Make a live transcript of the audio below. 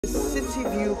City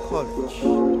View College,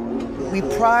 we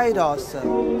pride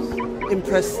ourselves in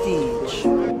prestige,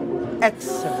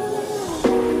 excellence,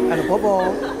 and above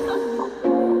all,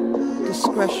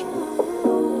 discretion.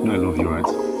 No, I love you, right?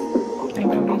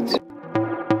 Thank you, mate.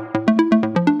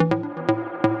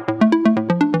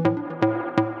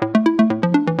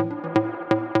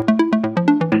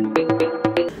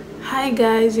 Hi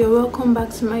guys, you're welcome back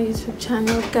to my YouTube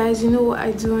channel. Guys, you know what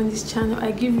I do on this channel?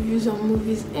 I give reviews on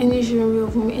movies, any genre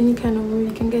of movie, any kind of movie.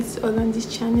 You can get it all on this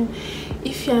channel.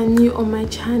 If you are new on my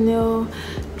channel,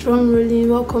 drum rolling,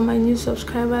 welcome my new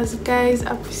subscribers. Guys,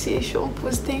 appreciation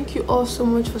post. Thank you all so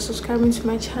much for subscribing to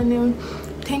my channel.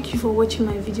 Thank you for watching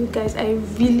my video, guys. I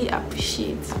really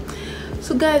appreciate.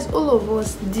 So guys, all of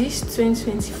us, this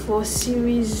 2024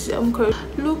 series,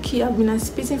 low-key, I've been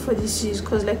anticipating for this series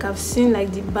because like I've seen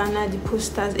like the banner, the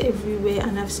posters everywhere,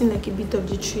 and I've seen like a bit of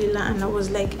the trailer, and I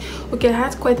was like, okay, I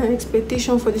had quite an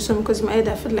expectation for this one because in my head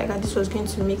I felt like this was going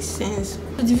to make sense.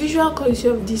 So the visual quality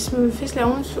of this movie, firstly I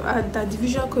want to add that the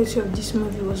visual quality of this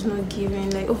movie was not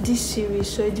given, like of this series.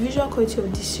 So the visual quality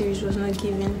of this series was not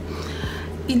given.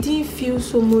 It didn't feel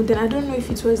so modern. I don't know if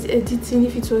it was the editing,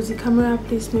 if it was the camera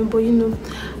placement, but you know,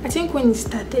 I think when it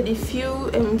started, a few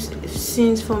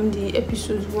scenes from the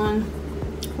episode 1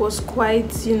 was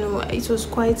quite, you know, it was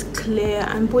quite clear,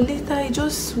 and but later it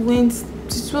just went,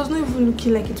 it was not even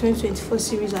looking like a 2024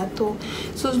 series at all.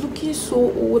 It was looking so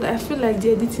old. I feel like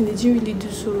the editing, they didn't really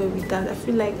do so well with that. I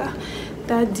feel like that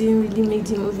didn't really make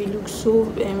the movie look so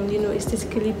you know,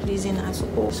 aesthetically pleasing at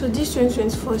all. So this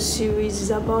 2024 series is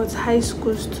about high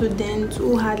school students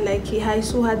who had like a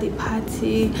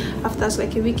party after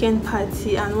like a weekend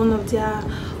party, and one of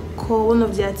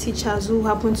their teachers, who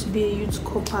happened to be a youth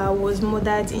corper, was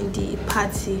murdered in the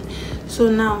party. So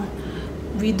now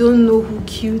we don't know who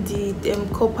killed the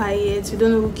copper yet. We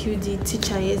don't know who killed the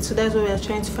teacher yet. So that's what we are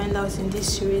trying to find out in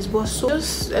this series. But so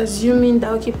just assuming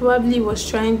that okay, probably he was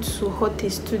trying to hurt a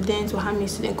student or harm a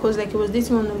student, because like he was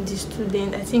dating one of the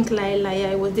students, I think Laila. Yeah,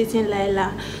 he was dating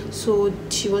Laila. So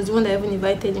she was the one that even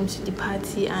invited him to the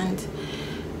party, and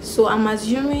so I'm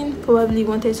assuming probably he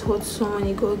wanted to hurt someone,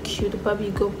 he got killed, probably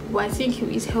he got, but I think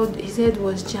his head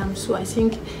was jammed. So I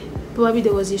think probably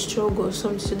there was a struggle or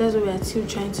something. So that's what we are still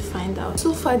trying to find out.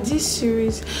 So for this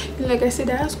series, like I said,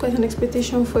 I had quite an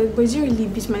expectation for it, but it didn't really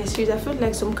beat my series. I felt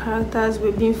like some characters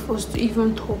were being forced to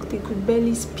even talk. They could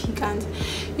barely speak, and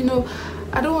you know,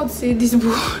 I don't want to say this,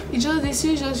 but the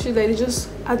series just feels like they just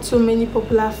had so many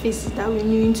popular faces that we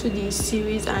knew into the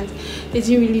series, and they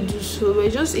didn't really do so well.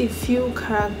 Just a few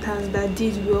characters that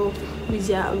did well with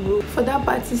their role. For that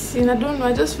party scene, I don't know,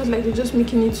 I just felt like they're just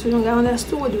making it too long. I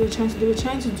understood what they were trying to do. They were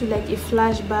trying to do like a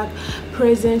flashback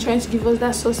present, trying to give us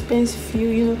that suspense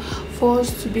feel, you know, for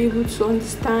us to be able to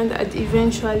understand that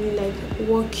eventually like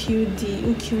who killed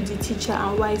the teacher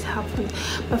and why it happened.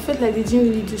 But I felt like they didn't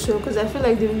really do so, because I feel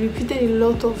like they repeated a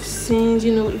lot of scenes,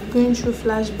 you know, going through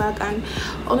flashback. And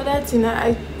another thing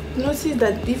I noticed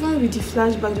that even with the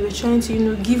flashback, they were trying to, you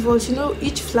know, give us, you know,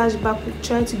 each flashback would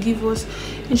try to give us,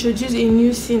 introduce a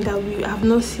new scene that we have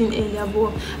not seen earlier.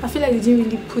 But I feel like they didn't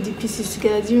really put the pieces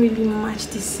together, they didn't really match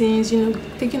the scenes, you know,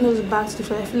 taking us back to the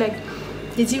fact. I feel like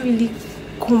they didn't really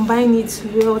combine it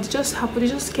well. They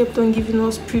just kept on giving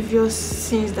us previous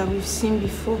scenes that we've seen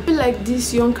before. I feel like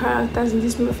these young characters in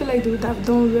this movie, I feel like they would have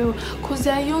done well, because they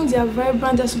are young, they are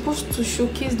vibrant, they're supposed to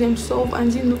showcase themselves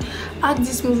and, you know, act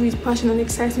this movie with passion and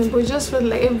excitement. But it just felt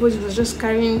like everybody was just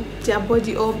carrying their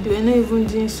body up. They were not even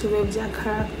doing so well with their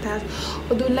characters.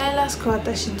 Although Laila's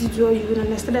character, she did well. You would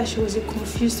understand that she was a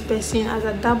confused person, as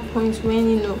at that point when,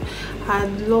 you know, her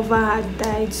lover had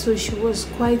died, so she was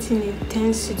quite in a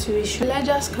tense situation.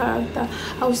 Elijah's character,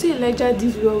 I would say Elijah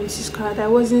did well with his character. It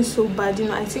wasn't so bad, you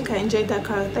know. I think I enjoyed that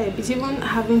character a bit. Even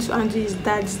having to handle his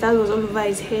dad was all over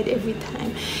his head every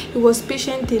time. He was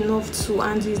patient enough to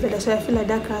handle his dad, so I feel like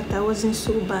that character wasn't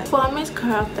so bad. For Ahmed's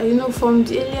character, you know, from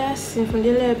the earlier scene, from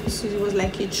the earlier episodes, it was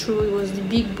like a true, it was the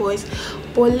big boys.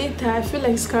 But later, I feel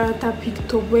like his character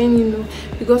picked up when, you know,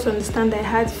 we got to understand that I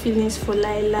had feelings for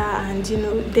Laila, and you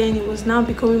know, then it was now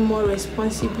becoming more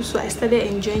responsible. So I started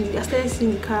enjoying it. I started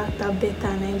seeing the character better,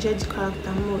 and I enjoyed the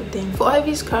character more. Then for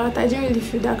Ivy's character, I didn't really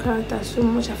feel that character so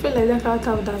much. I feel like that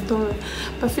character would have done well,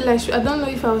 but I feel like I don't know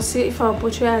if I would say if I would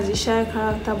portray her as a shy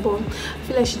character, but I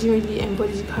feel like she didn't really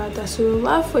embody the character. So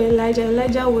while for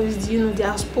Elijah was, you know, the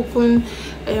outspoken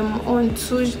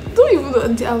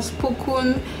the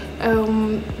outspoken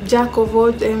jack of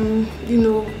all you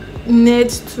know,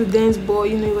 nerd students, but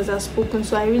you know, he was outspoken.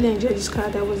 So I really enjoyed this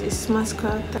character. It was a smart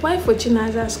character. Why for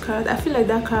Chinaza's character, I feel like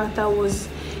that character was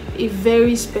a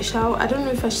very special, I don't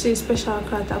know if I should say special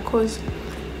character, because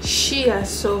she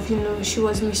herself, you know, she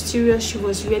was mysterious, she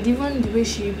was weird. Even the way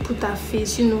she put her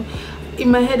face, you know, in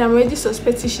my head I'm already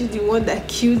suspecting she's the one that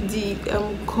killed the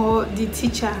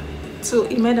teacher. So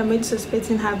in my head I'm already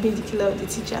suspecting her being the killer of the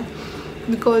teacher,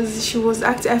 because she was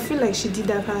acting. I feel like she did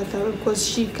that character because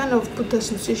she kind of put us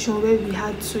in a situation where we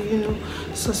had to, you know,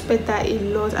 suspect her a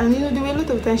lot. And you know, there were a lot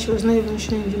of times she was not even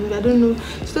shown in the movie. I don't know,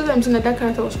 so I'm saying that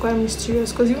character was quite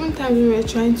mysterious, because even time we were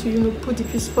trying to, you know, put the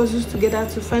puzzles together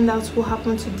to find out what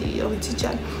happened to the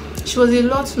teacher, she was a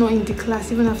lot not in the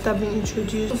class even after being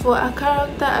introduced. For her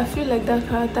character, I feel like that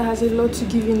character has a lot to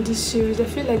give in this series. I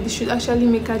feel like they should actually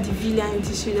make her the villain in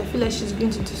this series. I feel like she's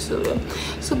going to do so well.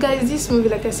 So guys, this movie,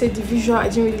 like I said, the visual, I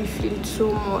didn't really feel it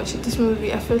so much. This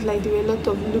movie, I felt like there were a lot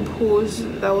of loopholes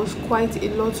that was quite a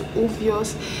lot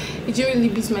obvious. It didn't really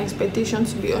beat my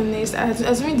expectations, to be honest.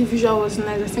 Assuming the visual was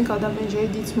nice, I think I would have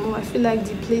enjoyed it more. I feel like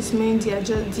the placement,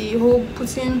 the whole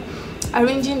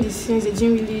arranging the scenes, they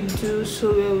didn't really do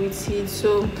so well with it.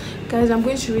 So guys, I'm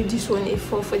going to rate this one a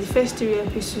 4 for the first 3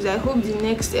 episodes. I hope the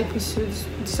next episodes,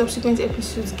 the subsequent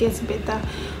episodes, gets better.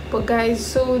 But guys,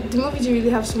 so the movie didn't really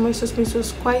have so much suspense. It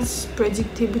was quite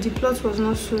predictable. The plot was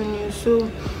not so new. So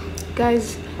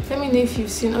guys, let me know if you've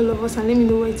seen all of us, and let me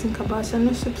know what you think about it. And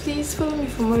also please follow me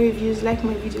for more reviews, like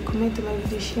my video, comment on my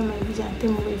video, share my video, and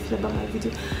tell me what you feel about my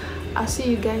video. I'll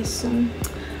see you guys soon.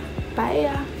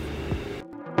 Bye.